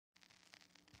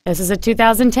This is a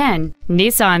 2010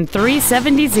 Nissan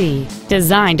 370Z,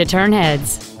 designed to turn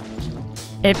heads.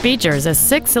 It features a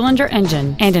 6-cylinder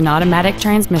engine and an automatic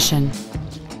transmission.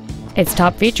 Its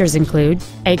top features include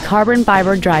a carbon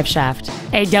fiber drive shaft,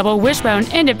 a double wishbone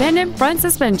independent front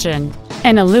suspension,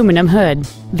 an aluminum hood,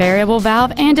 variable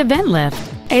valve and event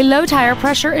lift, a low tire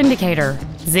pressure indicator,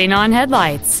 xenon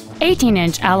headlights,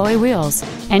 18-inch alloy wheels,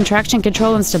 and traction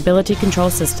control and stability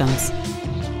control systems.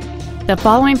 The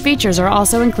following features are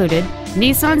also included: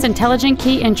 Nissan's intelligent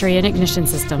key entry and ignition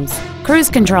systems, cruise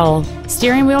control,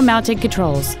 steering wheel mounted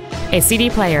controls, a CD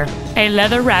player, a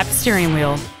leather-wrapped steering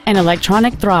wheel, an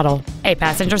electronic throttle, a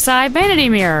passenger side vanity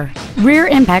mirror, rear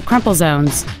impact crumple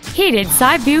zones, heated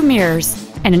side view mirrors,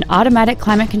 and an automatic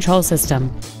climate control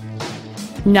system.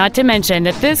 Not to mention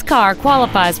that this car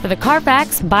qualifies for the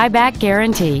Carfax buyback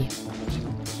guarantee.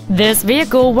 This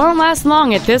vehicle won't last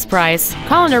long at this price.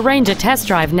 Call and arrange a test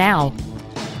drive now.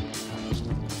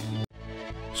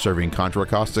 Serving Contra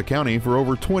Costa County for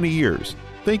over 20 years.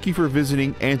 Thank you for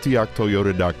visiting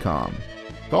AntiochToyota.com.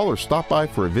 Call or stop by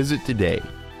for a visit today.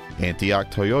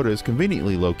 Antioch Toyota is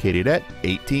conveniently located at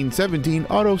 1817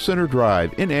 Auto Center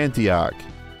Drive in Antioch.